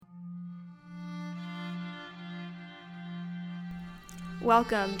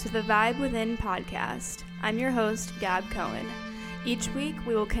Welcome to the Vibe Within podcast. I'm your host, Gab Cohen. Each week,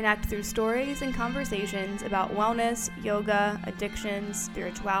 we will connect through stories and conversations about wellness, yoga, addictions,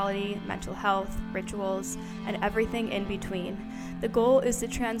 spirituality, mental health, rituals, and everything in between. The goal is to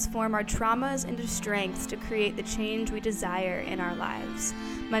transform our traumas into strengths to create the change we desire in our lives.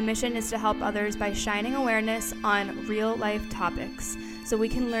 My mission is to help others by shining awareness on real-life topics so we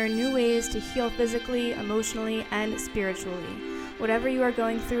can learn new ways to heal physically, emotionally, and spiritually. Whatever you are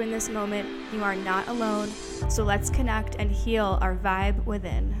going through in this moment, you are not alone, so let's connect and heal our vibe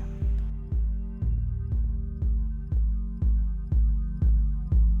within.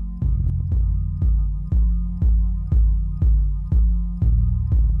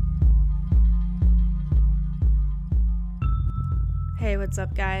 Hey, what's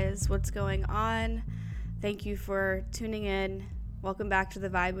up, guys? What's going on? Thank you for tuning in. Welcome back to the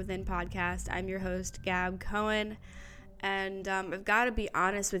Vibe Within podcast. I'm your host, Gab Cohen. And I've got to be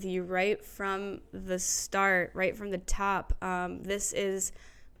honest with you right from the start, right from the top. This is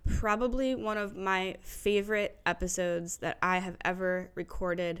probably one of my favorite episodes that I have ever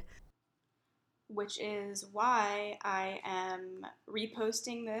recorded, which is why I am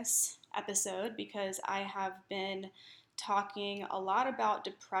reposting this episode, because I have been talking a lot about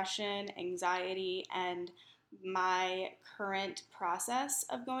depression, anxiety, and my current process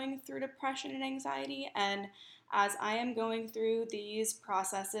of going through depression and anxiety. And as I am going through these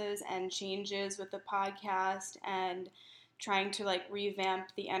processes and changes with the podcast and trying to revamp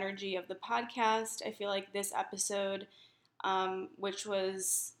the energy of the podcast, I feel like this episode, which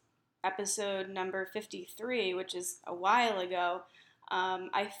was episode number 53, which is a while ago,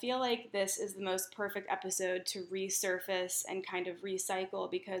 I feel like this is the most perfect episode to resurface and kind of recycle,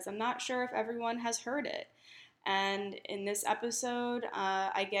 because I'm not sure if everyone has heard it. And in this episode,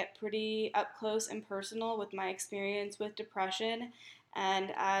 I get pretty up close and personal with my experience with depression.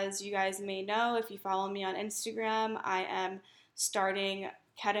 And as you guys may know, if you follow me on Instagram, I am starting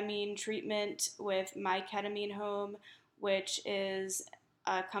ketamine treatment with My Ketamine Home, which is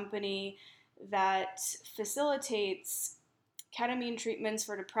a company that facilitates ketamine treatments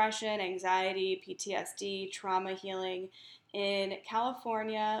for depression, anxiety, PTSD, trauma healing in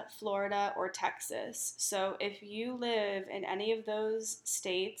California, Florida, or Texas. So if you live in any of those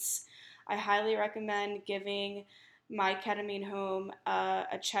states, I highly recommend giving My Ketamine Home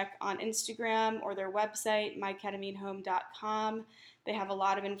a check on Instagram or their website, myketamine.com. They have a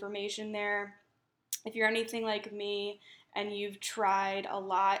lot of information there. If you're anything like me and you've tried a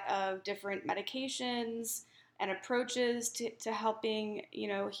lot of different medications and approaches to helping,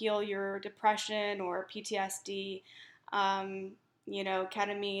 heal your depression or PTSD,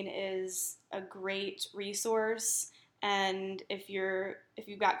 ketamine is a great resource. And if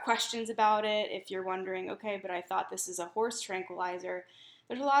you've got questions about it, if you're wondering, okay, but I thought this is a horse tranquilizer,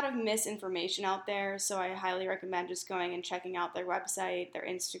 there's a lot of misinformation out there. So I highly recommend just going and checking out their website, their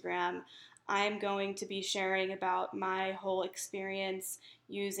Instagram. I'm going to be sharing about my whole experience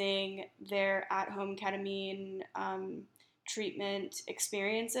using their at-home ketamine treatment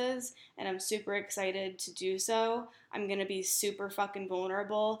experiences, and I'm super excited to do so. I'm going to be super fucking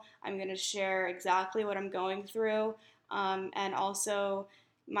vulnerable. I'm going to share exactly what I'm going through, and also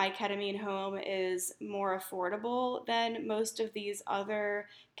My Ketamine Home is more affordable than most of these other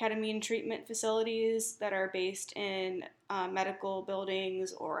ketamine treatment facilities that are based in medical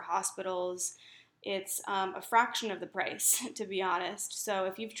buildings or hospitals. It's a fraction of the price, to be honest. So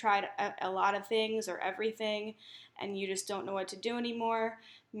if you've tried a lot of things or everything and you just don't know what to do anymore,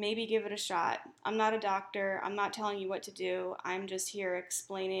 maybe give it a shot. I'm not a doctor. I'm not telling you what to do. I'm just here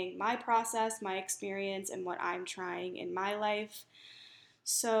explaining my process, my experience, and what I'm trying in my life.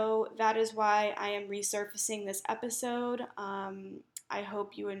 So that is why I am resurfacing this episode. I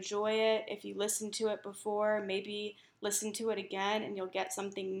hope you enjoy it. If you listened to it before, maybe listen to it again and you'll get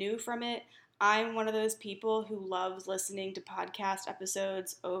something new from it. I'm one of those people who loves listening to podcast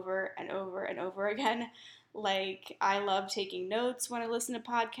episodes over and over and over again. I love taking notes when I listen to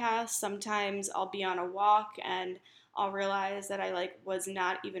podcasts. Sometimes I'll be on a walk and I'll realize that I was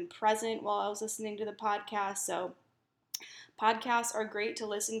not even present while I was listening to the podcast. So podcasts are great to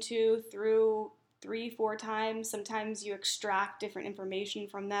listen to through 3-4 times. Sometimes you extract different information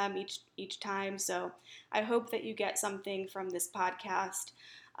from them each time. So I hope that you get something from this podcast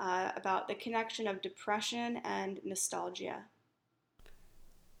about the connection of depression and nostalgia.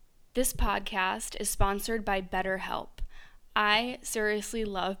 This podcast is sponsored by BetterHelp. I seriously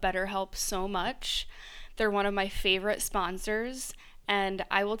love BetterHelp so much. They're one of my favorite sponsors, and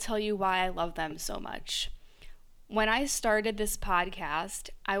I will tell you why I love them so much. When I started this podcast,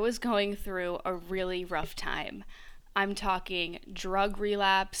 I was going through a really rough time. I'm talking drug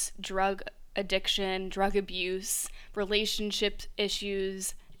relapse, drug addiction, drug abuse, relationship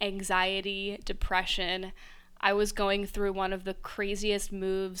issues, anxiety, depression. I was going through one of the craziest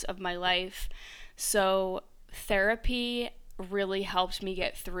moves of my life. So therapy really helped me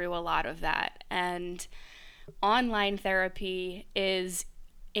get through a lot of that. And online therapy is,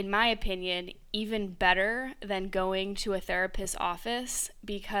 in my opinion, even better than going to a therapist's office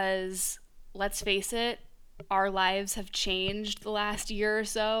because, let's face it, our lives have changed the last year or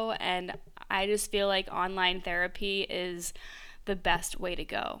so, and I just feel like online therapy is the best way to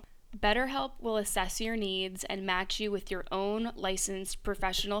go. BetterHelp will assess your needs and match you with your own licensed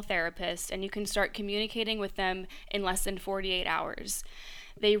professional therapist, and you can start communicating with them in less than 48 hours.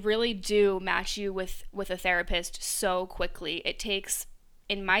 They really do match you with a therapist so quickly. It takes,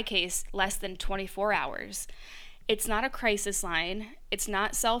 in my case, less than 24 hours. It's not a crisis line. It's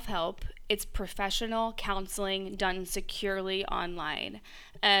not self-help. It's professional counseling done securely online.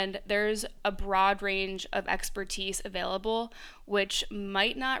 And there's a broad range of expertise available, which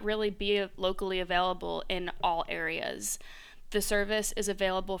might not really be locally available in all areas. The service is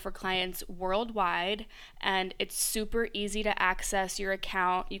available for clients worldwide, and it's super easy to access your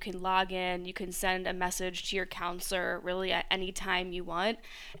account. You can log in, you can send a message to your counselor really at any time you want,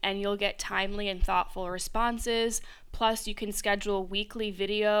 and you'll get timely and thoughtful responses. Plus, you can schedule weekly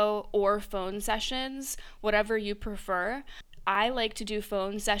video or phone sessions, whatever you prefer. I like to do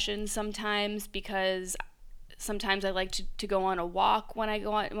phone sessions sometimes because sometimes I like to go on a walk when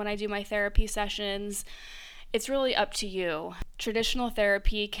I do my therapy sessions. It's really up to you. Traditional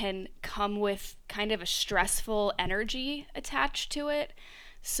therapy can come with kind of a stressful energy attached to it.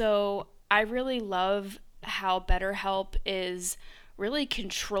 So I really love how BetterHelp is really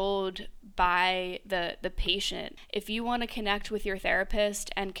controlled by the patient. If you want to connect with your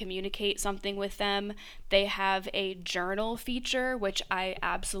therapist and communicate something with them, they have a journal feature, which I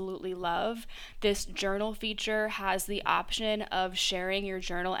absolutely love. This journal feature has the option of sharing your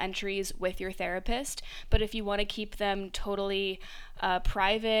journal entries with your therapist, but if you want to keep them totally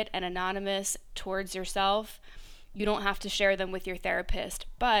private and anonymous towards yourself, you don't have to share them with your therapist.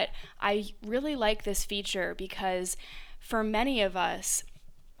 But I really like this feature because for many of us,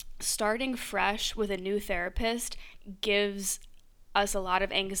 starting fresh with a new therapist gives us a lot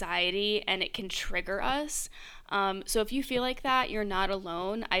of anxiety and it can trigger us. So if you feel like that, you're not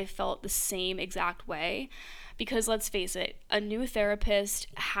alone. I felt the same exact way. Because let's face it, a new therapist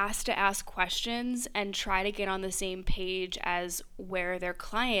has to ask questions and try to get on the same page as where their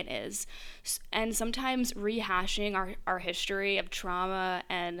client is. And sometimes rehashing our history of trauma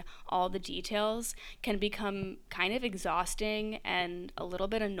and all the details can become kind of exhausting and a little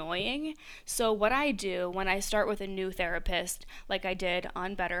bit annoying. So what I do when I start with a new therapist, like I did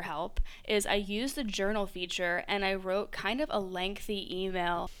on BetterHelp, is I use the journal feature and I wrote kind of a lengthy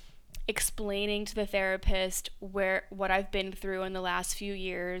email explaining to the therapist what I've been through in the last few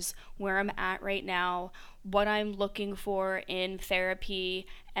years, where I'm at right now, what I'm looking for in therapy,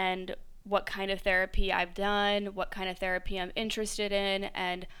 and what kind of therapy I've done, what kind of therapy I'm interested in,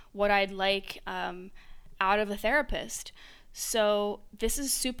 and what I'd like out of a therapist. So this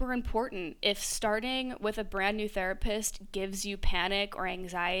is super important. If starting with a brand new therapist gives you panic or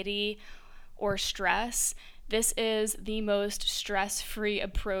anxiety or stress, this is the most stress-free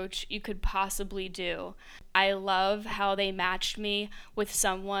approach you could possibly do. I love how they matched me with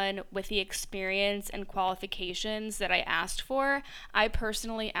someone with the experience and qualifications that I asked for. I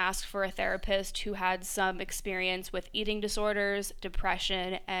personally asked for a therapist who had some experience with eating disorders,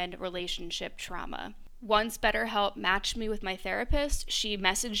 depression, and relationship trauma. Once BetterHelp matched me with my therapist, she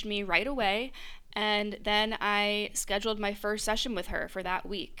messaged me right away, and then I scheduled my first session with her for that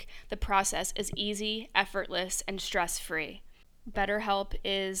week. The process is easy, effortless, and stress-free. BetterHelp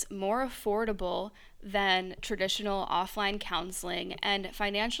is more affordable than traditional offline counseling, and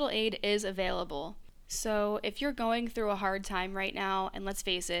financial aid is available. So if you're going through a hard time right now, and let's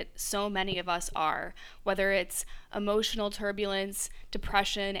face it, so many of us are, whether it's emotional turbulence,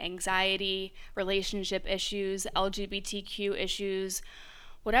 depression, anxiety, relationship issues, LGBTQ issues,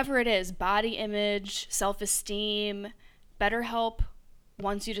 whatever it is, body image, self-esteem, BetterHelp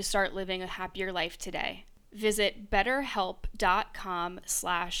wants you to start living a happier life today. Visit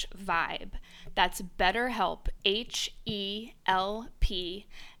betterhelp.com/vibe. That's BetterHelp, HELP,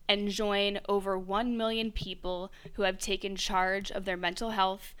 and join over 1 million people who have taken charge of their mental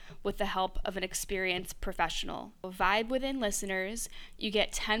health with the help of an experienced professional. Vibe Within listeners, you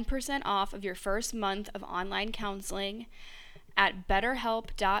get 10% off of your first month of online counseling at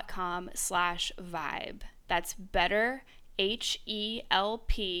betterhelp.com/vibe. That's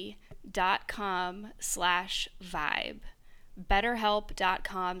betterhelp.com/vibe. betterhelp.com/vibe.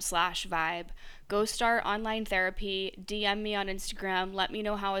 betterhelp.com/vibe. Go start online therapy. DM me on Instagram. Let me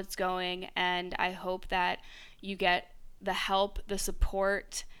know how it's going. And I hope that you get the help, the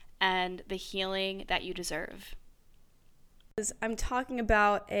support, and the healing that you deserve. I'm talking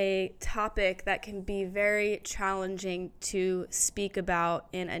about a topic that can be very challenging to speak about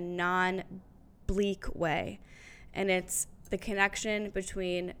in a non-bleak way. And it's the connection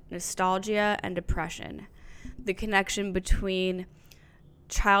between nostalgia and depression. The connection between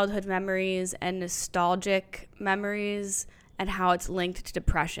childhood memories and nostalgic memories, and how it's linked to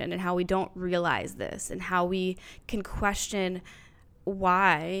depression, and how we don't realize this, and how we can question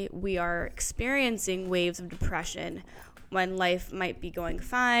why we are experiencing waves of depression when life might be going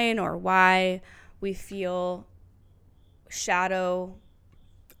fine, or why we feel shadow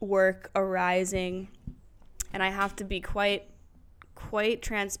work arising. And I have to be quite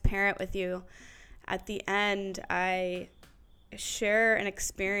transparent with you. At the end, I share an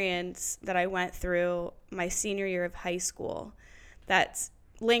experience that I went through my senior year of high school that's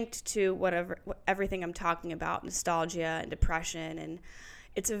linked to everything I'm talking about, nostalgia and depression. And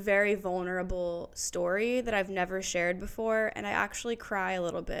it's a very vulnerable story that I've never shared before, and I actually cry a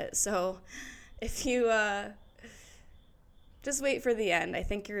little bit. So if you just wait for the end, I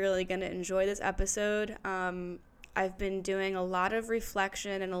think you're really going to enjoy this episode. I've been doing a lot of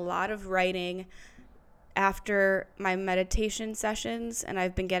reflection and a lot of writing after my meditation sessions, and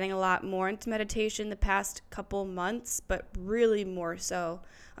I've been getting a lot more into meditation the past couple months, but really more so.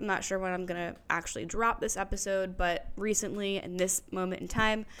 I'm not sure when I'm going to actually drop this episode, but recently, in this moment in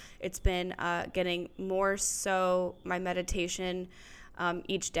time, it's been getting more so my meditation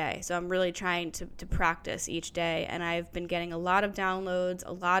each day. So I'm really trying to practice each day, and I've been getting a lot of downloads,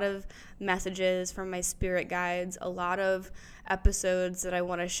 a lot of messages from my spirit guides, a lot of episodes that I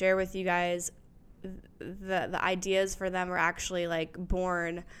want to share with you guys. The ideas for them are actually like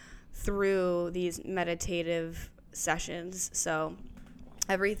born through these meditative sessions. So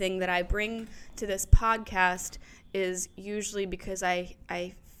everything that I bring to this podcast is usually because I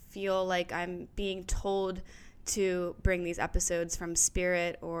feel like I'm being told to bring these episodes from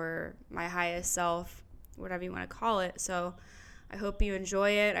spirit or my highest self, whatever you want to call it. So I hope you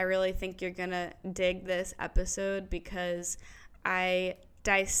enjoy it. I really think you're gonna dig this episode because I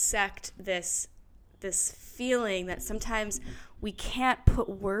dissect this feeling that sometimes we can't put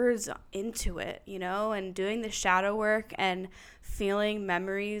words into it, and doing the shadow work and feeling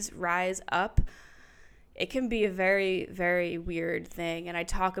memories rise up, it can be a very, very weird thing. And I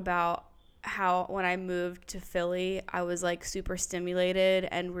talk about how when I moved to Philly, I was like super stimulated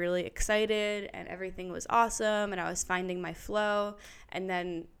and really excited, and everything was awesome, and I was finding my flow. And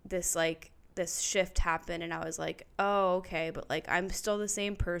then this shift happened, and I was like, oh, okay, but like I'm still the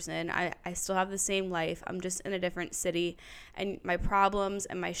same person. I still have the same life. I'm just in a different city, and my problems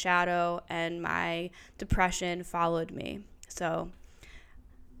and my shadow and my depression followed me. So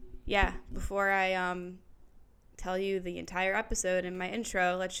yeah, before I tell you the entire episode in my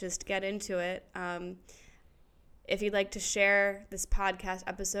intro, let's just get into it. If you'd like to share this podcast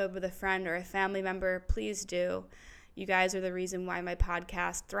episode with a friend or a family member, please do. You guys are the reason why my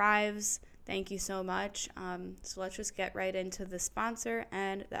podcast thrives. Thank you so much. So let's just get right into the sponsor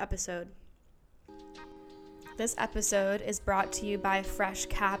and the episode. This episode is brought to you by Fresh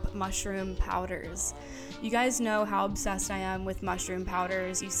Cap Mushroom Powders. You guys know how obsessed I am with mushroom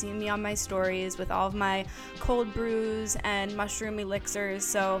powders. You see me on my stories with all of my cold brews and mushroom elixirs,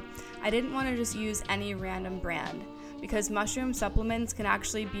 so I didn't want to just use any random brand because mushroom supplements can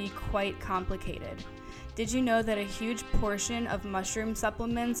actually be quite complicated. Did you know that a huge portion of mushroom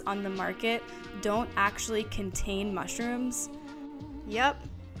supplements on the market don't actually contain mushrooms? Yep.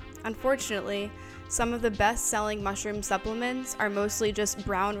 Unfortunately, some of the best-selling mushroom supplements are mostly just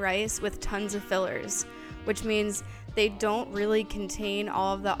brown rice with tons of fillers, which means they don't really contain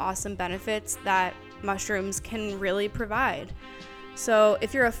all of the awesome benefits that mushrooms can really provide. So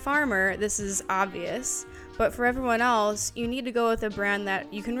if you're a farmer, this is obvious. But for everyone else, you need to go with a brand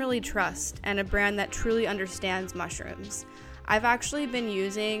that you can really trust and a brand that truly understands mushrooms. I've actually been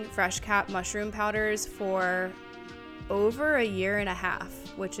using Fresh Cap mushroom powders for over a year and a half,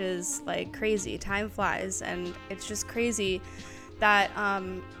 which is like crazy. Time flies, and it's just crazy that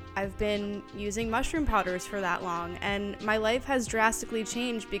I've been using mushroom powders for that long, and my life has drastically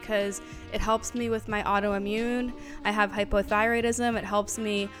changed because it helps me with my autoimmune. I have hypothyroidism. It helps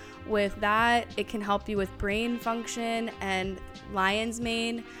me with that. It can help you with brain function, and lion's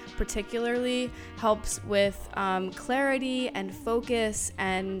mane particularly helps with clarity and focus,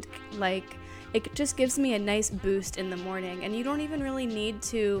 and like it just gives me a nice boost in the morning. And you don't even really need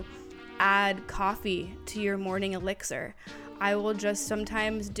to add coffee to your morning elixir. I will just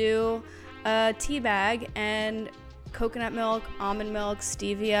sometimes do a tea bag and coconut milk, almond milk,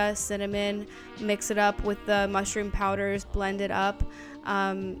 stevia, cinnamon, mix it up with the mushroom powders, blend it up.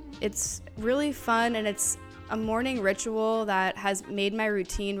 It's really fun, and it's a morning ritual that has made my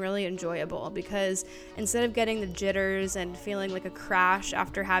routine really enjoyable, because instead of getting the jitters and feeling like a crash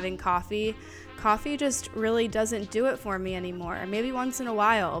after having coffee just really doesn't do it for me anymore. Maybe once in a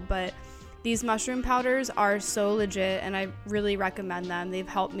while, but these mushroom powders are so legit, and I really recommend them. They've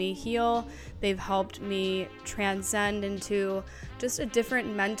helped me heal. They've helped me transcend into just a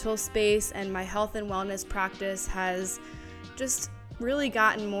different mental space, and my health and wellness practice has just really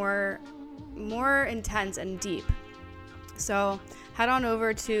gotten more intense and deep. So head on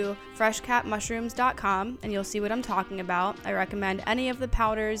over to freshcapmushrooms.com and you'll see what I'm talking about. I recommend any of the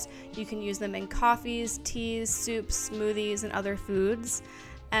powders. You can use them in coffees, teas, soups, smoothies, and other foods.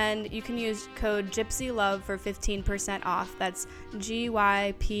 And you can use code GYPSYLOVE for 15% off. That's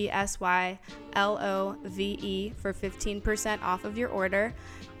GYPSYLOVE for 15% off of your order.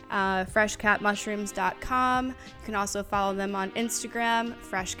 freshcapmushrooms.com. You can also follow them on Instagram,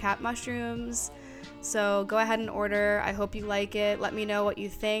 freshcapmushrooms. So go ahead and order. I hope you like it. Let me know what you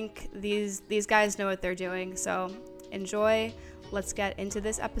think. These guys know what they're doing. So enjoy. Let's get into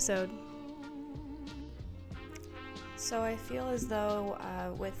this episode. So I feel as though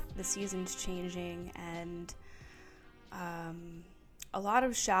with the seasons changing and a lot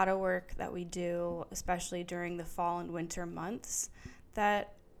of shadow work that we do, especially during the fall and winter months,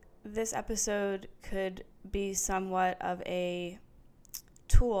 that this episode could be somewhat of a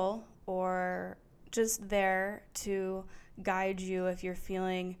tool or just there to guide you if you're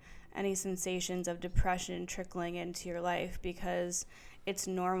feeling any sensations of depression trickling into your life, because it's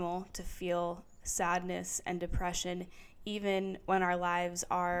normal to feel sadness and depression even when our lives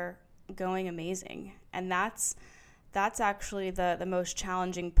are going amazing. And that's actually the most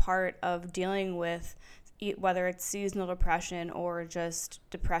challenging part of dealing with, whether it's seasonal depression or just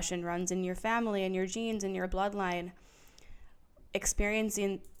depression runs in your family and your genes and your bloodline.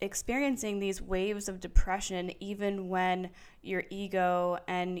 Experiencing these waves of depression, even when your ego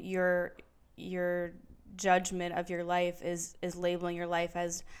and your judgment of your life is labeling your life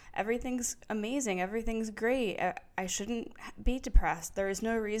as everything's amazing, everything's great, I shouldn't be depressed, there is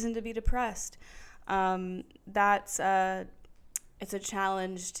no reason to be depressed. It's a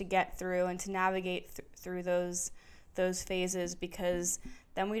challenge to get through and to navigate through those phases, because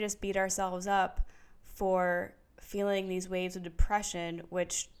then we just beat ourselves up for feeling these waves of depression,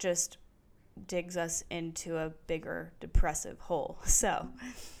 which just digs us into a bigger depressive hole. So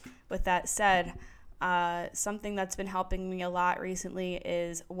with that said, something that's been helping me a lot recently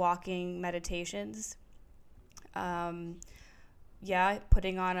is walking meditations. Putting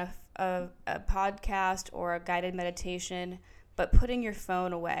on a podcast or a guided meditation, but putting your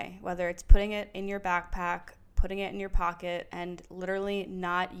phone away, whether it's putting it in your backpack, putting it in your pocket, and literally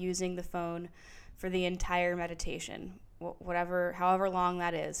not using the phone for the entire meditation, however long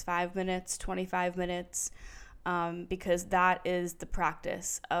that is, 5 minutes, 25 minutes, because that is the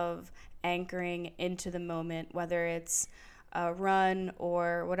practice of anchoring into the moment, whether it's a run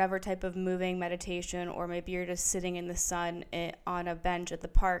or whatever type of moving meditation, or maybe you're just sitting in the sun on a bench at the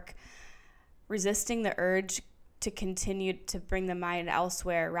park, resisting the urge to continue to bring the mind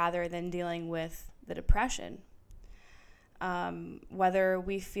elsewhere rather than dealing with the depression. Whether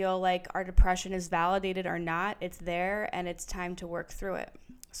we feel like our depression is validated or not, it's there and it's time to work through it.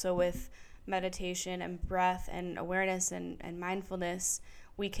 So with meditation and breath and awareness and mindfulness,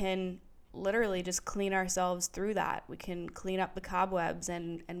 we can literally just clean ourselves through that. We can clean up the cobwebs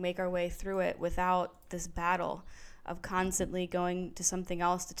and make our way through it without this battle of constantly going to something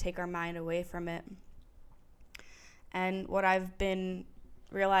else to take our mind away from it. And what I've been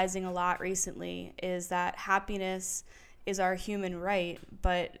realizing a lot recently is that happiness is our human right,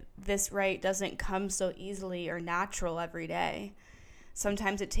 but this right doesn't come so easily or natural every day.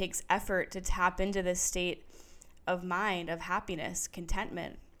 Sometimes it takes effort to tap into this state of mind, of happiness,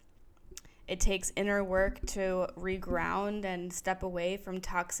 contentment. It takes inner work to reground and step away from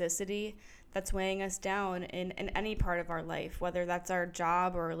toxicity that's weighing us down in any part of our life, whether that's our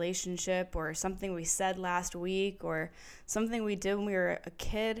job or relationship or something we said last week or something we did when we were a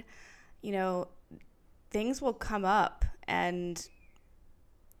kid. Things will come up and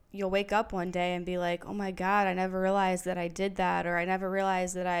you'll wake up one day and be like, oh my God, I never realized that I did that, or I never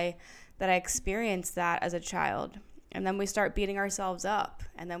realized that I experienced that as a child. And then we start beating ourselves up,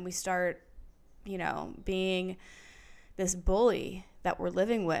 and then we start, being this bully that we're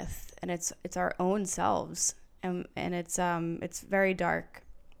living with, and it's our own selves, and it's very dark.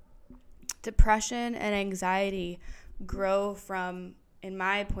 Depression and anxiety grow from, in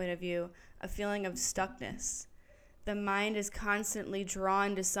my point of view, a feeling of stuckness. The mind is constantly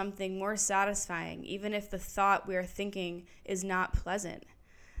drawn to something more satisfying, even if the thought we are thinking is not pleasant.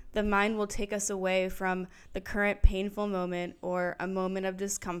 The mind will take us away from the current painful moment or a moment of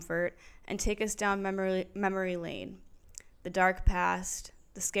discomfort and take us down memory lane, the dark past,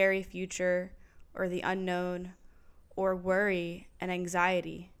 the scary future, or the unknown, or worry and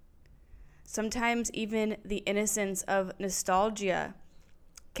anxiety. Sometimes even the innocence of nostalgia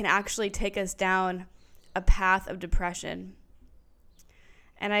can actually take us down a path of depression.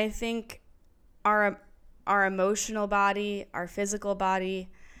 And I think our emotional body, our physical body,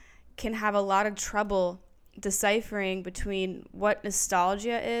 can have a lot of trouble deciphering between what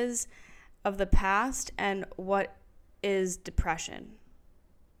nostalgia is of the past and what is depression.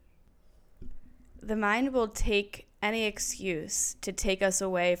 The mind will take any excuse to take us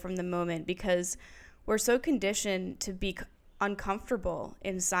away from the moment because we're so conditioned to be uncomfortable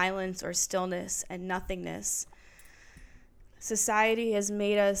in silence or stillness and nothingness. Society has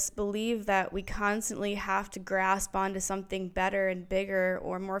made us believe that we constantly have to grasp onto something better and bigger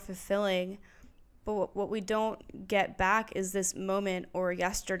or more fulfilling. But what we don't get back is this moment or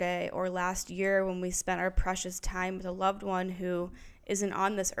yesterday or last year when we spent our precious time with a loved one who isn't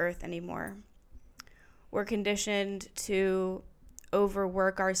on this earth anymore. We're conditioned to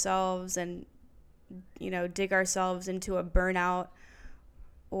overwork ourselves and, dig ourselves into a burnout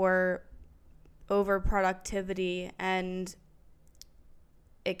or overproductivity, and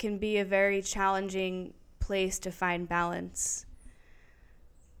it can be a very challenging place to find balance.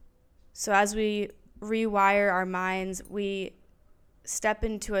 So as we rewire our minds, we step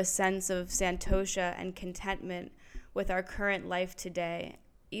into a sense of santosha and contentment with our current life today.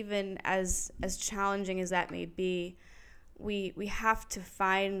 Even as challenging as that may be, we have to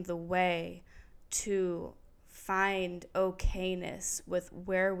find the way to find okayness with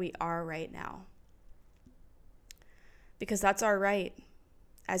where we are right now. Because that's our right.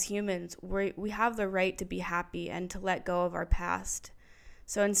 As humans, we have the right to be happy and to let go of our past.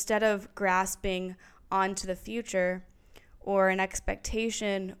 So instead of grasping onto the future or an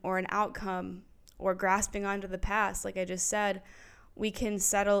expectation or an outcome or grasping onto the past, like I just said, we can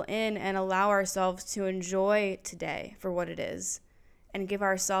settle in and allow ourselves to enjoy today for what it is and give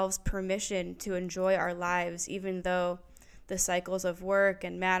ourselves permission to enjoy our lives, even though the cycles of work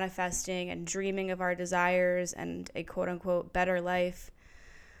and manifesting and dreaming of our desires and a quote-unquote better life.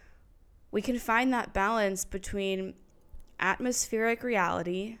 We can find that balance between atmospheric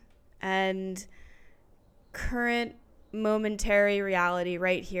reality and current momentary reality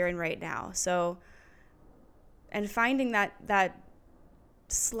right here and right now. So, and finding that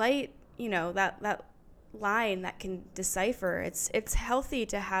slight, that line that can decipher. It's healthy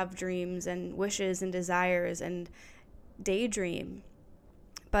to have dreams and wishes and desires and daydream,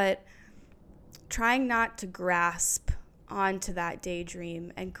 but trying not to grasp onto that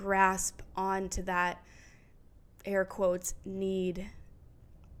daydream and grasp onto that air quotes need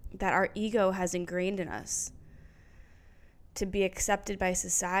that our ego has ingrained in us to be accepted by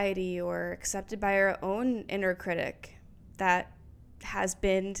society or accepted by our own inner critic that has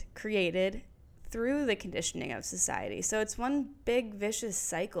been created through the conditioning of society. So it's one big vicious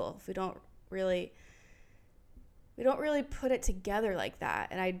cycle if we don't really put it together like that.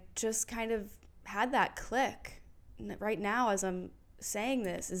 And I just kind of had that click right now as I'm saying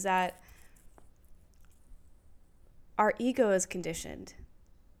this, is that our ego is conditioned.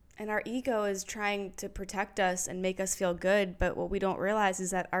 And our ego is trying to protect us and make us feel good, but what we don't realize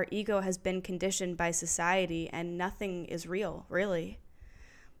is that our ego has been conditioned by society and nothing is real, really.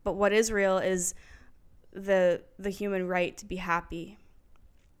 But what is real is the human right to be happy.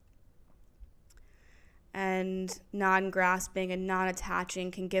 And non-grasping and non-attaching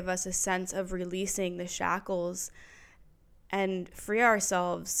can give us a sense of releasing the shackles and free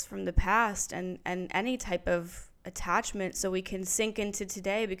ourselves from the past and any type of attachment so we can sink into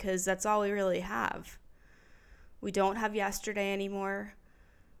today, because that's all we really have. We don't have yesterday anymore.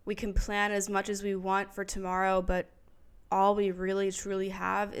 We can plan as much as we want for tomorrow, but all we really truly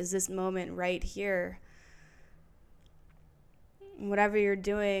have is this moment right here. Whatever you're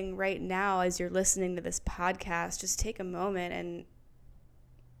doing right now as you're listening to this podcast, just take a moment and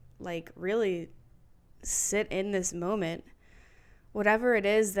really sit in this moment. Whatever it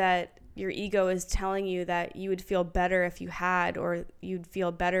is that your ego is telling you that you would feel better if you had, or you'd feel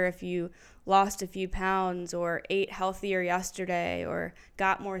better if you lost a few pounds or ate healthier yesterday or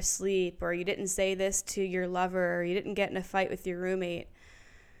got more sleep, or you didn't say this to your lover, or you didn't get in a fight with your roommate.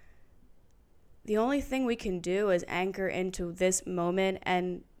 The only thing we can do is anchor into this moment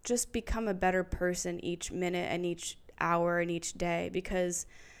and just become a better person each minute and each hour and each day. Because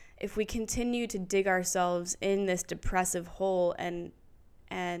if we continue to dig ourselves in this depressive hole and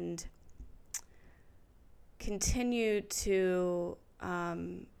continue to, I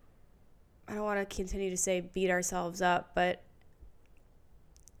don't want to continue to say beat ourselves up, but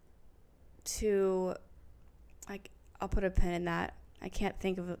to, like, I'll put a pin in that. I can't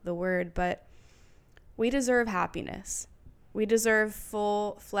think of the word, but we deserve happiness. We deserve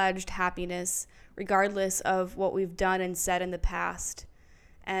full-fledged happiness regardless of what we've done and said in the past.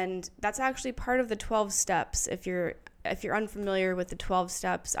 And that's actually part of the 12 steps. If you're unfamiliar with the 12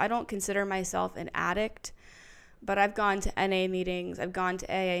 steps, I don't consider myself an addict, but I've gone to NA meetings, I've gone to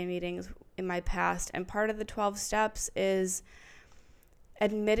AA meetings in my past, and part of the 12 steps is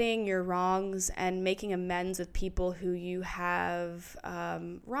admitting your wrongs and making amends with people who you have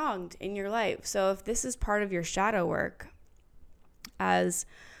wronged in your life. So if this is part of your shadow work, as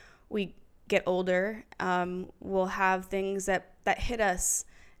we get older, we'll have things that hit us,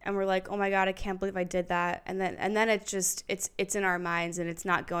 and we're like, oh my God, I can't believe I did that. And then it's in our minds and it's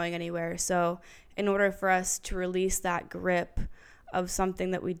not going anywhere. So in order for us to release that grip of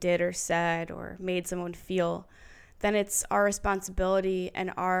something that we did or said or made someone feel, then it's our responsibility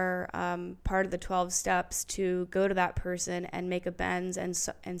and our part of the 12 steps to go to that person and make amends and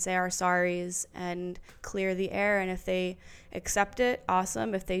say our sorries and clear the air. And if they accept it,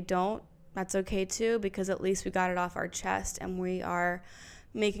 awesome. If they don't, that's okay too, because at least we got it off our chest and we are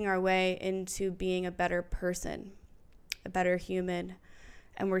making our way into being a better person, a better human,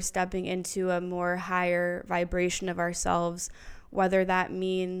 and we're stepping into a more higher vibration of ourselves, whether that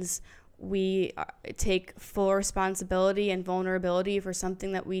means we take full responsibility and vulnerability for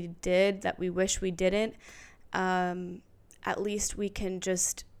something that we did that we wish we didn't. At least we can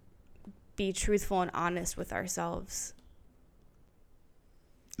just be truthful and honest with ourselves.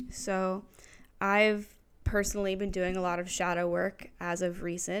 So I've personally been doing a lot of shadow work as of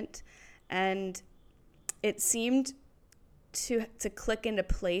recent, and it seemed to click into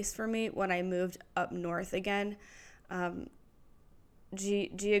place for me when I moved up north again.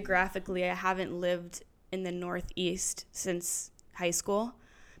 Geographically, I haven't lived in the Northeast since high school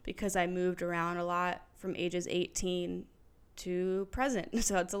because I moved around a lot from ages 18 to present.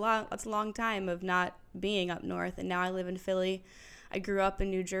 So that's a long time of not being up north. And now I live in Philly. I grew up in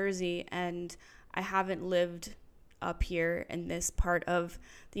New Jersey, and I haven't lived up here in this part of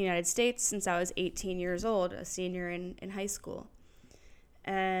the United States since I was 18 years old, a senior in high school.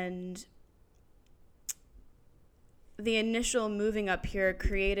 And the initial moving up here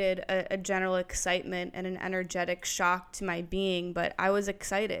created a general excitement and an energetic shock to my being, but I was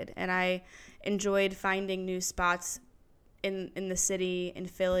excited and I enjoyed finding new spots in the city, in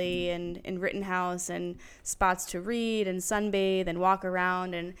Philly and in Rittenhouse, and spots to read and sunbathe and walk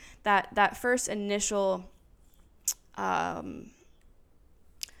around. And that first initial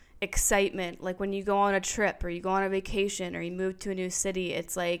excitement, like when you go on a trip or you go on a vacation or you move to a new city,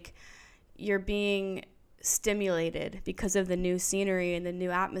 it's like you're being stimulated because of the new scenery and the new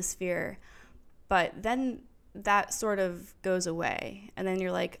atmosphere. But then that sort of goes away, and then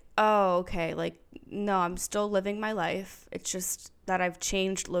you're like, oh, okay, like, no, I'm still living my life. It's just that I've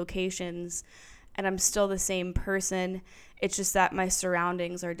changed locations and I'm still the same person. It's just that my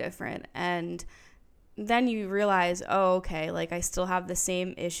surroundings are different. And then you realize, oh, okay, like I still have the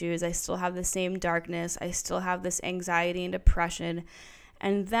same issues. I still have the same darkness. I still have this anxiety and depression.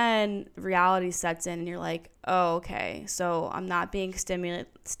 And then reality sets in and you're like, oh, okay, so I'm not being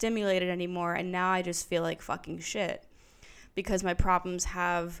stimulated anymore. And now I just feel like fucking shit because my problems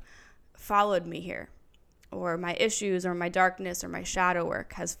have followed me here, or my issues or my darkness or my shadow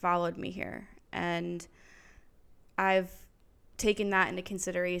work has followed me here. And I've taken that into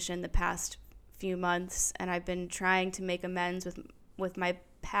consideration the past few months, and I've been trying to make amends with my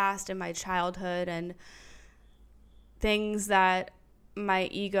past and my childhood and things that my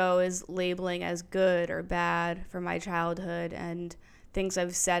ego is labeling as good or bad for my childhood, and things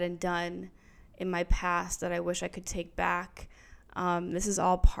I've said and done in my past that I wish I could take back. This is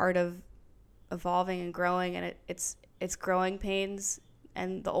all part of evolving and growing, and it's growing pains.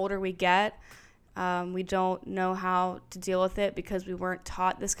 And the older we get, we don't know how to deal with it because we weren't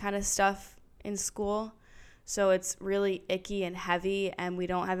taught this kind of stuff in school. So it's really icky and heavy, and we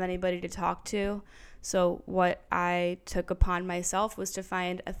don't have anybody to talk to. So what I took upon myself was to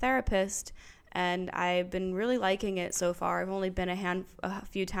find a therapist, and I've been really liking it so far. I've only been a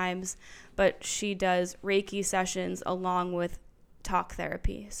few times, but she does Reiki sessions along with talk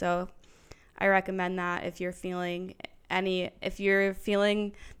therapy. So I recommend that if you're feeling if you're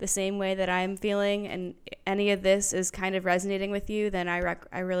feeling the same way that I'm feeling and any of this is kind of resonating with you, then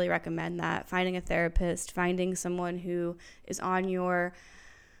I really recommend that. Finding a therapist, finding someone who is on your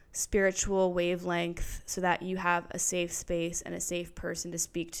spiritual wavelength so that you have a safe space and a safe person to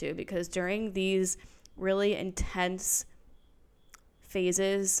speak to. Because during these really intense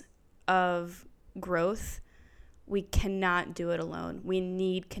phases of growth, we cannot do it alone. We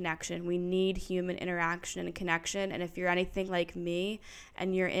need connection. We need human interaction and connection. And if you're anything like me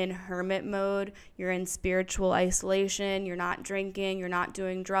and you're in hermit mode, you're in spiritual isolation, you're not drinking, you're not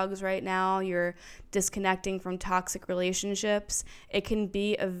doing drugs right now, you're disconnecting from toxic relationships, it can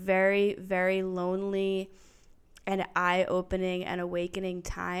be a very, very lonely and eye-opening and awakening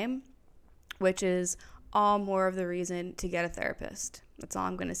time, which is all more of the reason to get a therapist. That's all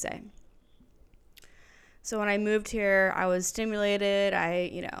I'm going to say. So when I moved here, I was stimulated.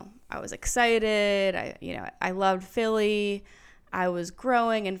 I was excited. I loved Philly. I was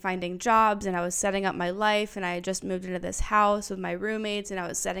growing and finding jobs, and I was setting up my life, and I had just moved into this house with my roommates, and I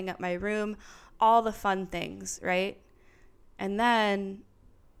was setting up my room, all the fun things, right? And then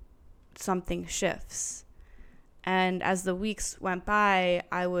something shifts. And as the weeks went by,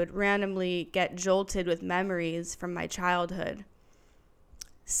 I would randomly get jolted with memories from my childhood.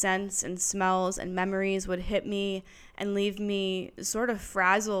 Scents and smells and memories would hit me and leave me sort of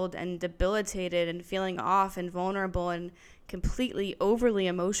frazzled and debilitated and feeling off and vulnerable and completely overly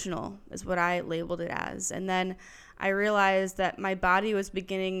emotional is what I labeled it as. And then I realized that my body was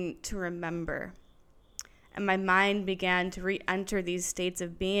beginning to remember, and my mind began to re-enter these states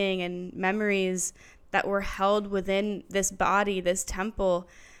of being and memories that were held within this body, this temple,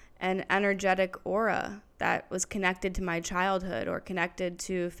 an energetic aura that was connected to my childhood or connected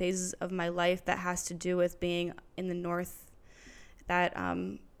to phases of my life that has to do with being in the North that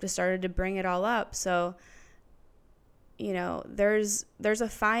just started to bring it all up. So, there's a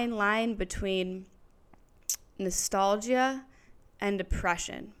fine line between nostalgia and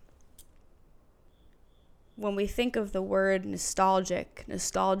depression. When we think of the word nostalgia,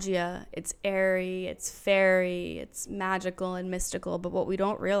 it's airy, it's fairy, it's magical and mystical. But what we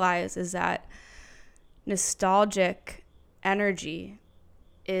don't realize is that nostalgic energy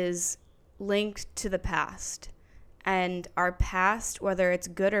is linked to the past. And our past, whether it's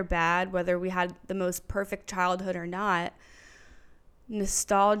good or bad, whether we had the most perfect childhood or not,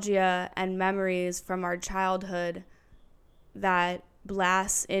 nostalgia and memories from our childhood that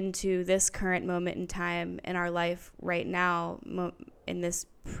blasts into this current moment in time in our life right now, in this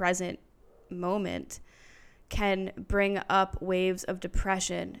present moment, can bring up waves of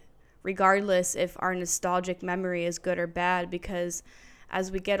depression, regardless if our nostalgic memory is good or bad. Because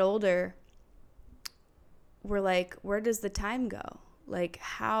as we get older, we're like, where does the time go? Like,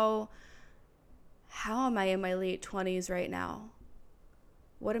 how am I in my late 20s right now?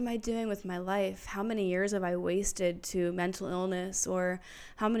 What am I doing with my life? How many years have I wasted to mental illness? Or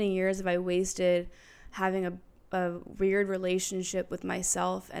how many years have I wasted having a weird relationship with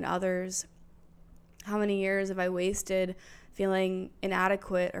myself and others? How many years have I wasted feeling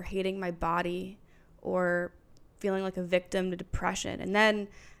inadequate or hating my body or feeling like a victim to depression? And then,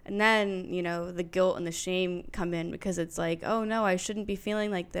 the guilt and the shame come in because it's like, oh no, I shouldn't be feeling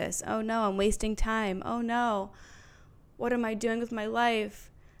like this. Oh no, I'm wasting time. Oh no, what am I doing with my life?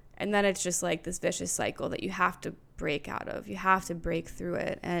 And then it's just like this vicious cycle that you have to break out of. You have to break through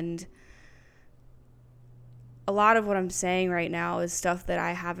it. And a lot of what I'm saying right now is stuff that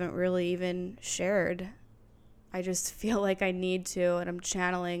I haven't really even shared. I just feel like I need to, and I'm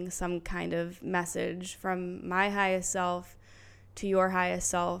channeling some kind of message from my highest self to your highest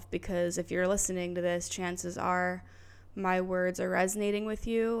self, because if you're listening to this, chances are my words are resonating with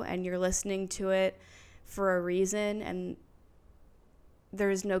you and you're listening to it for a reason. And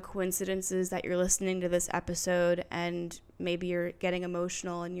there's no coincidences that you're listening to this episode and maybe you're getting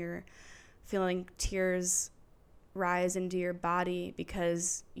emotional and you're feeling tears rise into your body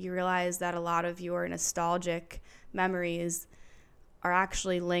because you realize that a lot of your nostalgic memories are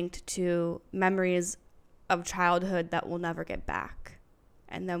actually linked to memories of childhood that we'll never get back.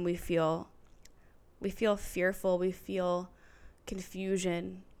 And then we feel fearful, we feel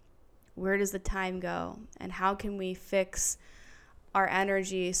confusion. Where does the time go? And how can we fix our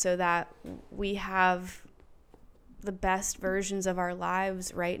energy so that we have the best versions of our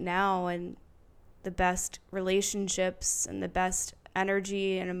lives right now, and the best relationships and the best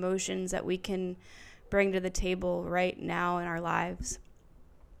energy and emotions that we can bring to the table right now in our lives?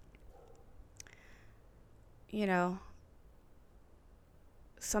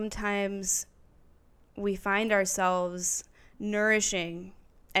 Sometimes we find ourselves nourishing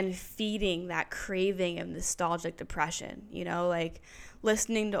and feeding that craving of nostalgic depression, like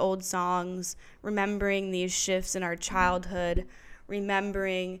listening to old songs, remembering these shifts in our childhood,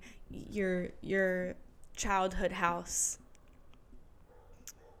 remembering your childhood house.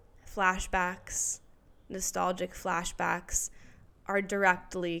 Flashbacks, nostalgic flashbacks are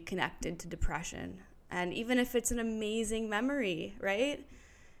directly connected to depression. And even if it's an amazing memory, right?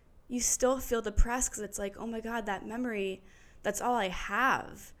 You still feel depressed because it's like, oh my God, that memory, that's all I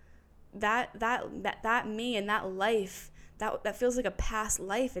have. That me and that life, that feels like a past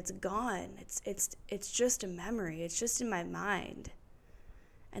life. It's gone. It's just a memory. It's just in my mind.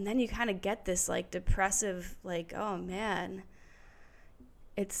 And then you kind of get this like depressive, like, oh man,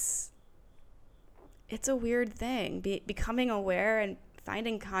 it's a weird thing. Becoming aware and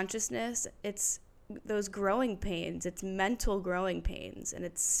finding consciousness, it's those growing pains. It's mental growing pains, and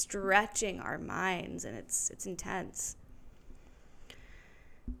it's stretching our minds, and it's intense.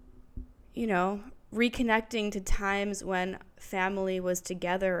 Reconnecting to times when family was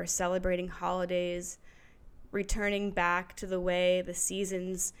together or celebrating holidays, returning back to the way the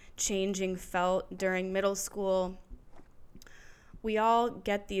seasons changing felt during middle school. We all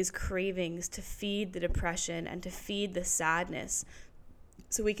get these cravings to feed the depression and to feed the sadness,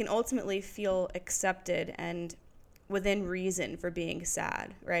 so we can ultimately feel accepted and within reason for being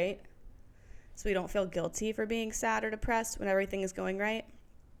sad, right? So we don't feel guilty for being sad or depressed when everything is going right.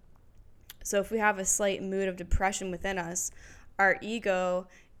 So if we have a slight mood of depression within us, our ego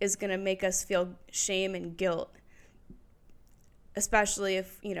is going to make us feel shame and guilt, especially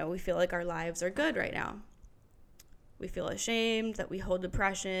if, we feel like our lives are good right now. We feel ashamed that we hold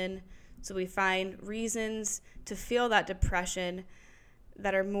depression, so we find reasons to feel that depression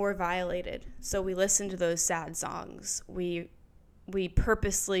that are more violated. So we listen to those sad songs. We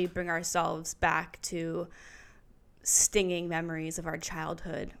purposely bring ourselves back to stinging memories of our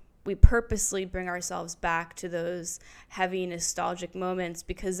childhood. We purposely bring ourselves back to those heavy nostalgic moments,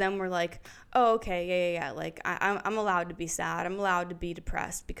 because then we're like, oh, okay, yeah. Like I'm allowed to be sad. I'm allowed to be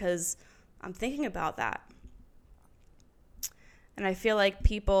depressed because I'm thinking about that. And I feel like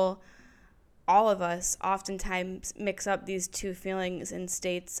people, all of us, oftentimes mix up these two feelings and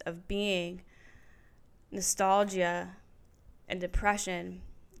states of being. Nostalgia and depression,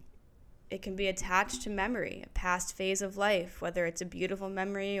 it can be attached to memory, a past phase of life, whether it's a beautiful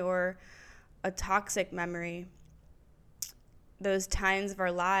memory or a toxic memory. Those times of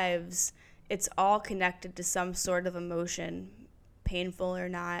our lives, it's all connected to some sort of emotion, painful or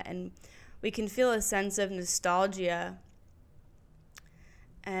not. And we can feel a sense of nostalgia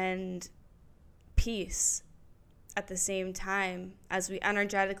and peace at the same time as we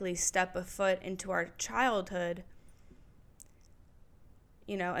energetically step a foot into our childhood.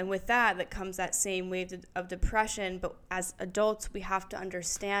 And with that comes that same wave of depression. But as adults, we have to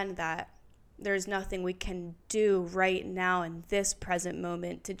understand that there's nothing we can do right now in this present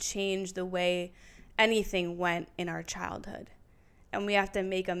moment to change the way anything went in our childhood. And we have to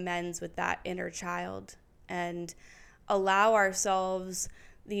make amends with that inner child and allow ourselves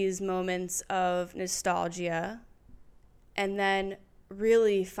these moments of nostalgia, and then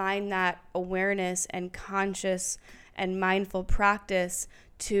really find that awareness and conscious and mindful practice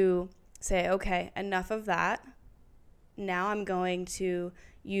to say, okay, enough of that. Now I'm going to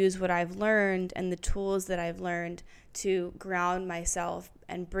use what I've learned and the tools that I've learned to ground myself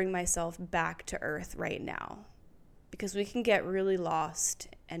and bring myself back to earth right now. Because we can get really lost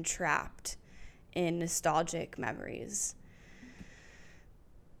and trapped in nostalgic memories.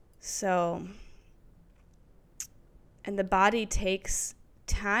 So, and the body takes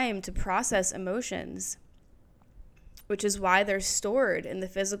time to process emotions, which is why they're stored in the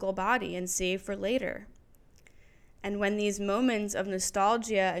physical body and saved for later. And when these moments of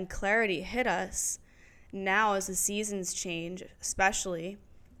nostalgia and clarity hit us, now as the seasons change, especially,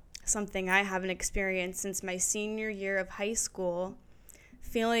 something I haven't experienced since my senior year of high school,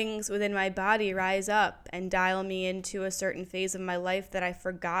 feelings within my body rise up and dial me into a certain phase of my life that I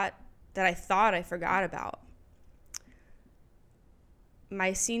thought I forgot about.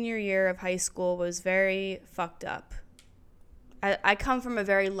 My senior year of high school was very fucked up. I come from a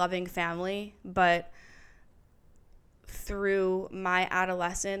very loving family, but through my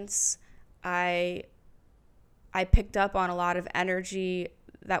adolescence, I picked up on a lot of energy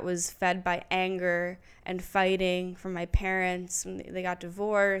that was fed by anger and fighting from my parents when they got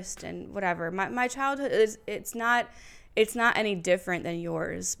divorced and whatever. My childhood it's not any different than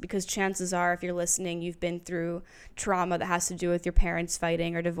yours, because chances are, if you're listening, you've been through trauma that has to do with your parents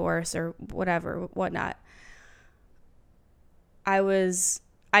fighting or divorce or whatnot. I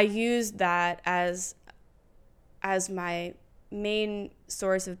used that as my main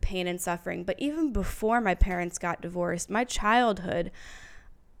source of pain and suffering. But even before my parents got divorced, my childhood,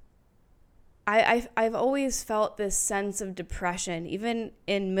 I've always felt this sense of depression, even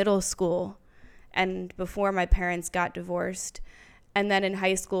in middle school and before my parents got divorced. And then in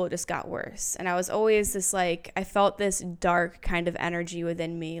high school, it just got worse. And I was always this, like, I felt this dark kind of energy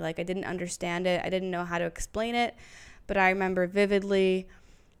within me. Like, I didn't understand it. I didn't know how to explain it. But I remember vividly,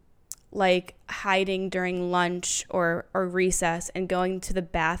 like, hiding during lunch or recess and going to the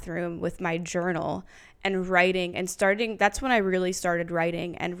bathroom with my journal and writing and starting. That's when I really started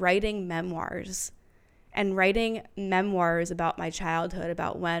writing and writing memoirs about my childhood,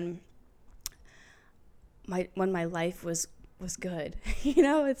 about when my life was good. You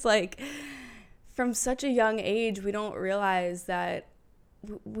know, it's like from such a young age, we don't realize that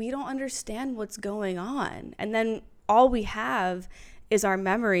we don't understand what's going on. And then all we have is our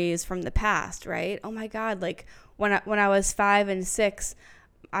memories from the past, right? Oh my God, like when I was 5 and 6,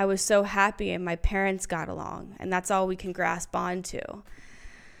 I was so happy and my parents got along, and that's all we can grasp onto.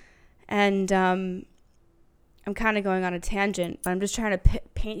 And I'm kind of going on a tangent, but I'm just trying to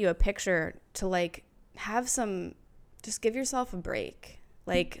paint you a picture to, like, just give yourself a break.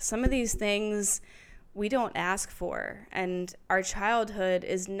 Like, some of these things we don't ask for, and our childhood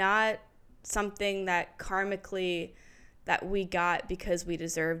is not something that karmically that we got because we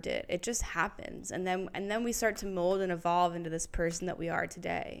deserved it. It just happens. And then we start to mold and evolve into this person that we are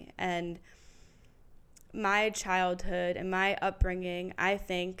today. And my childhood and my upbringing, I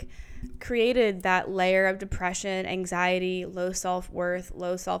think, created that layer of depression, anxiety, low self-worth,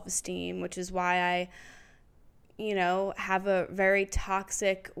 low self-esteem, which is why I, have a very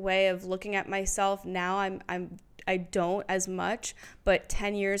toxic way of looking at myself now. I don't as much, but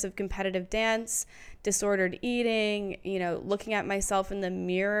 10 years of competitive dance, disordered eating, looking at myself in the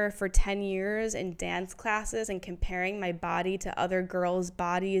mirror for 10 years in dance classes and comparing my body to other girls'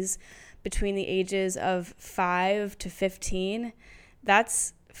 bodies between the ages of 5 to 15.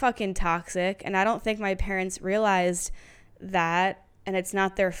 That's fucking toxic. And I don't think my parents realized that, and it's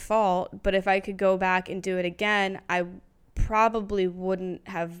not their fault. But if I could go back and do it again, I probably wouldn't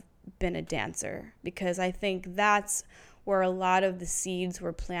have been a dancer, because I think that's where a lot of the seeds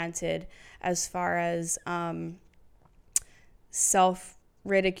were planted as far as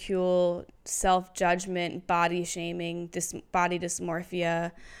self-ridicule, self-judgment, body shaming, body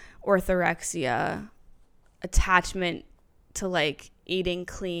dysmorphia, orthorexia, attachment to, like, eating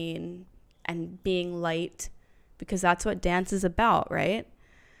clean and being light, because that's what dance is about, right?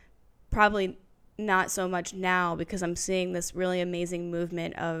 Probably not so much now, because I'm seeing this really amazing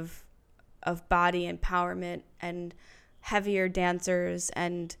movement of body empowerment and heavier dancers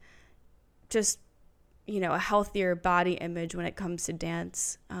and just, a healthier body image when it comes to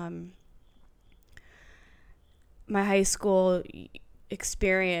dance. My high school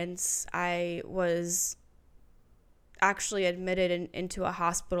experience, I was actually admitted into a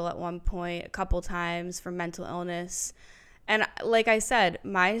hospital at one point, a couple times, for mental illness. And like I said,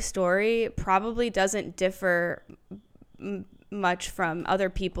 my story probably doesn't differ much from other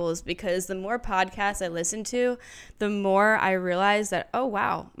people's, because the more podcasts I listen to, the more I realize that, oh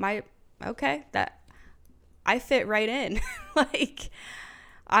wow, that I fit right in. Like,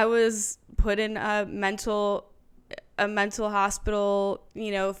 I was put in a mental hospital,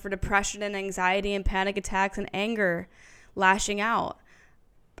 for depression and anxiety and panic attacks and anger, lashing out.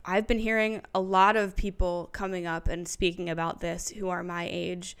 I've been hearing a lot of people coming up and speaking about this who are my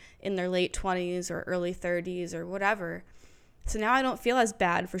age, in their late 20s or early 30s or whatever. So now I don't feel as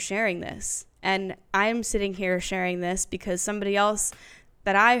bad for sharing this. And I'm sitting here sharing this because somebody else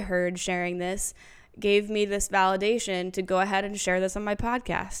that I heard sharing this gave me this validation to go ahead and share this on my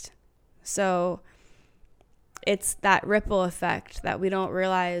podcast. So it's that ripple effect that we don't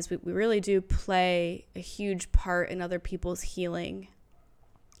realize. We really do play a huge part in other people's healing.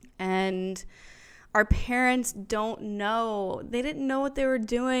 And our parents don't know. They didn't know what they were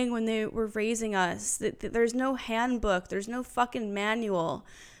doing when they were raising us. There's no handbook. There's no fucking manual.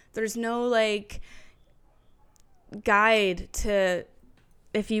 There's no, like, guide to,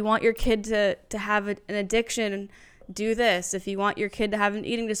 if you want your kid to have an addiction, do this. If you want your kid to have an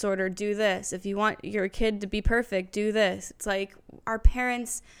eating disorder, do this. If you want your kid to be perfect, do this. It's like our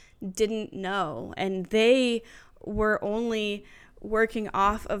parents didn't know, and they were only working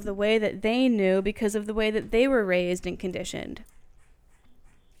off of the way that they knew because of the way that they were raised and conditioned.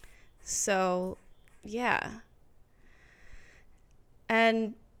 So, yeah.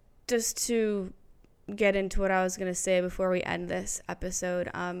 And just to get into what I was going to say before we end this episode,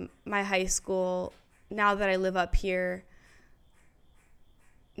 my high school, now that I live up here,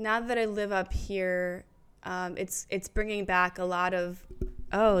 It's bringing back a lot of,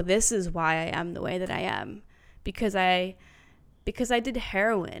 oh, this is why I am the way that I am, because I did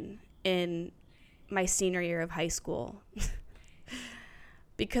heroin in my senior year of high school.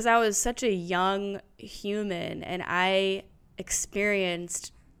 Because I was such a young human and I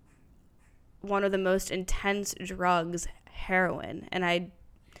experienced one of the most intense drugs, heroin, and I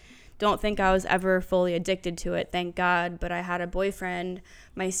don't think I was ever fully addicted to it, thank God, but I had a boyfriend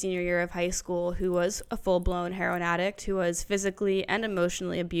my senior year of high school who was a full-blown heroin addict, who was physically and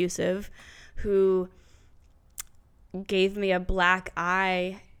emotionally abusive, who gave me a black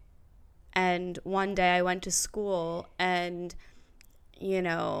eye. And one day I went to school and,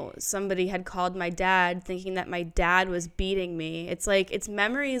 somebody had called my dad thinking that my dad was beating me. It's like, it's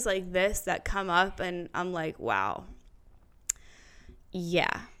memories like this that come up and I'm like, wow,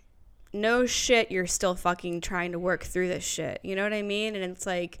 yeah. No shit, you're still fucking trying to work through this shit. You know what I mean? And it's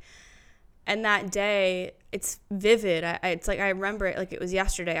like, and that day, it's vivid. It's like, I remember it like it was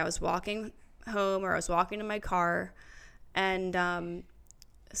yesterday. I was walking home, or I was walking to my car, and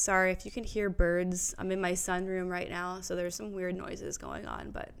sorry if you can hear birds. I'm in my sunroom right now, so there's some weird noises going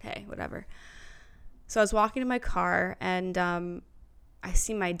on, but hey, whatever. So I was walking to my car, and I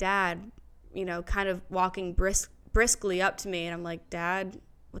see my dad, kind of walking briskly up to me, and I'm like, Dad,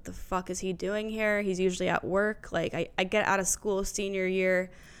 what the fuck is he doing here? He's usually at work. Like, I get out of school senior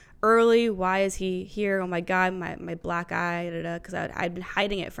year early. Why is he here? Oh my God, my black eye, because I'd been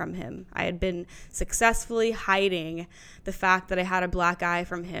hiding it from him. I had been successfully hiding the fact that I had a black eye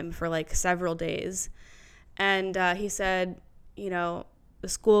from him for like several days. And he said, the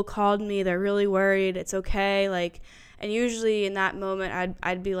school called me. They're really worried. It's okay. Like, and usually in that moment,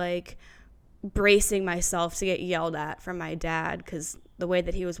 I'd be like bracing myself to get yelled at from my dad, because the way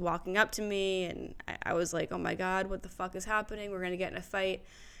that he was walking up to me, and I was like, oh my God, what the fuck is happening? We're going to get in a fight.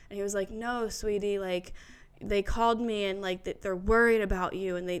 And he was like, no, sweetie, like, they called me and like they're worried about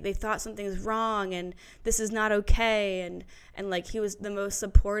you, and they thought something's wrong and this is not okay. And like, he was the most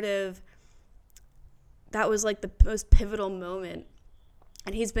supportive. That was like the most pivotal moment.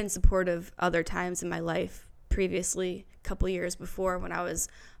 And he's been supportive other times in my life previously, a couple years before, when I was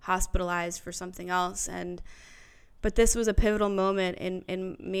hospitalized for something else. But this was a pivotal moment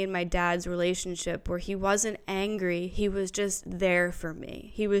in me and my dad's relationship, where he wasn't angry. He was just there for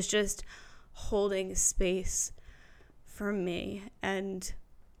me. He was just holding space for me. And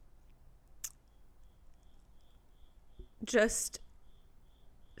just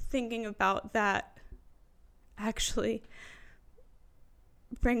thinking about that actually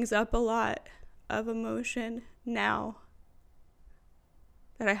brings up a lot of emotion now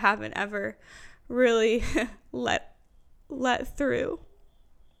that I haven't ever really let through.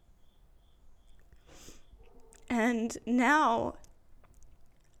 And now,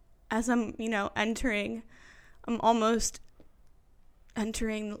 as I'm, I'm almost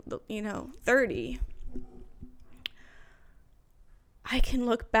entering, 30, I can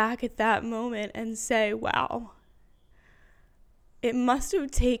look back at that moment and say, wow, it must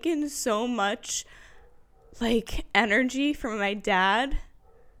have taken so much like energy from my dad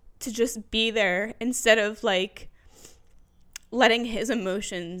to just be there, instead of like letting his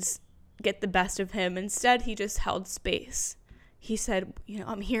emotions get the best of him. Instead, he just held space. He said,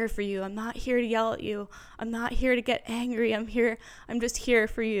 I'm here for you. I'm not here to yell at you. I'm not here to get angry. I'm just here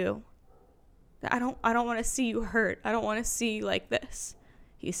for you. I don't want to see you hurt. I don't want to see you like this,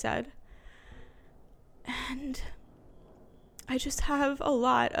 he said. And I just have a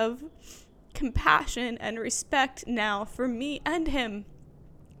lot of compassion and respect now for me and him.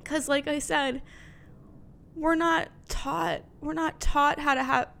 Because like I said, we're not taught how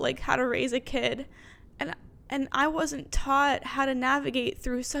to raise a kid, and I wasn't taught how to navigate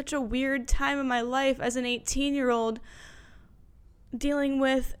through such a weird time in my life as an 18-year-old, dealing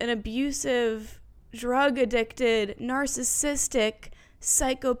with an abusive, drug addicted, narcissistic,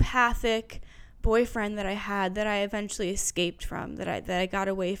 psychopathic boyfriend that I had, that I eventually escaped from, that I got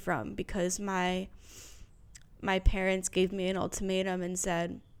away from, because my parents gave me an ultimatum and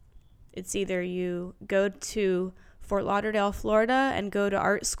said, it's either you go to Fort Lauderdale, Florida, and go to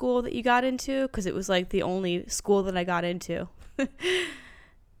art school that you got into, because it was like the only school that I got into,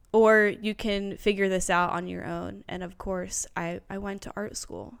 or you can figure this out on your own. And of course, I went to art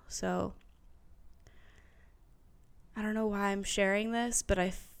school. So I don't know why I'm sharing this, but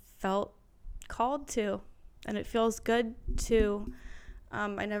I felt called to, and it feels good to.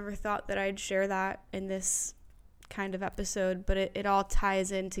 I never thought that I'd share that in this kind of episode, but it all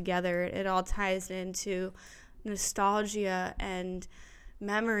ties in together. It all ties into nostalgia and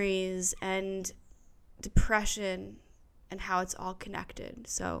memories and depression and how it's all connected.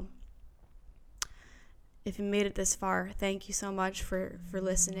 So If you made it this far, thank you so much for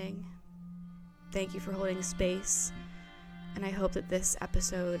listening. Thank you for holding space. And I hope that this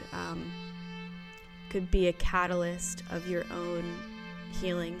episode could be a catalyst of your own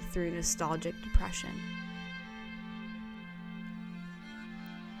healing through nostalgic depression.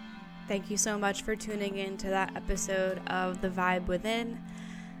 Thank you so much for tuning in to that episode of The Vibe Within.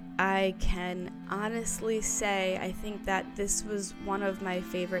 I can honestly say I think that this was one of my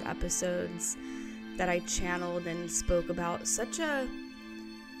favorite episodes that I channeled and spoke about such a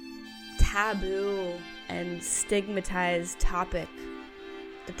taboo and stigmatized topic,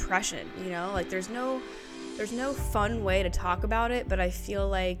 depression, like there's no fun way to talk about it, but I feel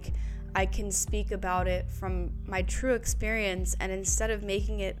like I can speak about it from my true experience, and instead of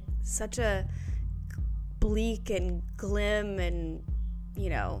making it such a bleak and glim and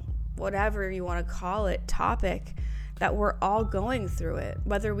whatever you want to call it topic, that we're all going through it,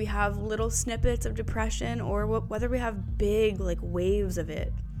 whether we have little snippets of depression or whether we have big waves of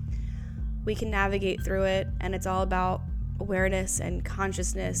it. We can navigate through it, and it's all about awareness and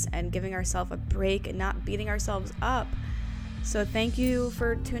consciousness and giving ourselves a break and not beating ourselves up. So thank you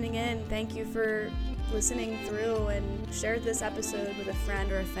for tuning in. Thank you for listening through, and share this episode with a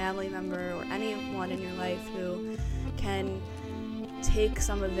friend or a family member or anyone in your life who can take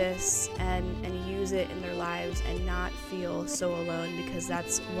some of this and use it in their lives and not feel so alone, because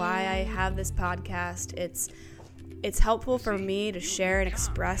that's why I have this podcast. It's helpful for me to share and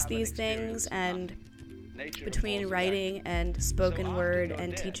express these things, and between writing and spoken word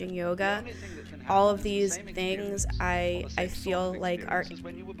and teaching yoga, all of these things I feel like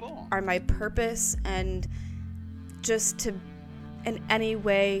are my purpose, and just to in any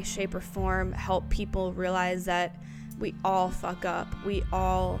way, shape, or form help people realize that we all fuck up. We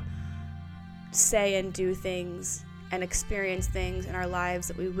all say and do things and experience things in our lives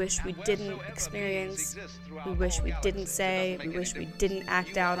that we wish we didn't experience. We wish we didn't say. We wish we didn't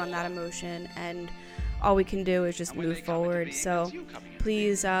act out on that emotion. And all we can do is just move forward. So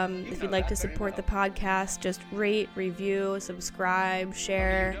please, if you'd like to support the podcast, just rate, review, subscribe,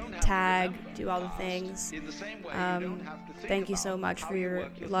 share, tag, do all the things. Thank you so much for your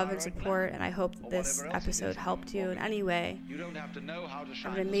love and support, and I hope that this episode helped you in any way.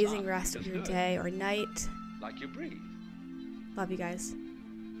 Have an amazing rest of your day or night. Love you guys.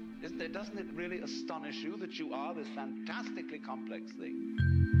 Doesn't it really astonish you that you are this fantastically complex thing?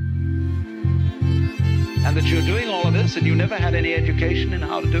 And that you're doing all of this and you never had any education in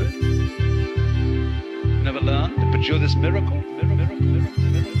how to do it? You never learned, but you're this miracle.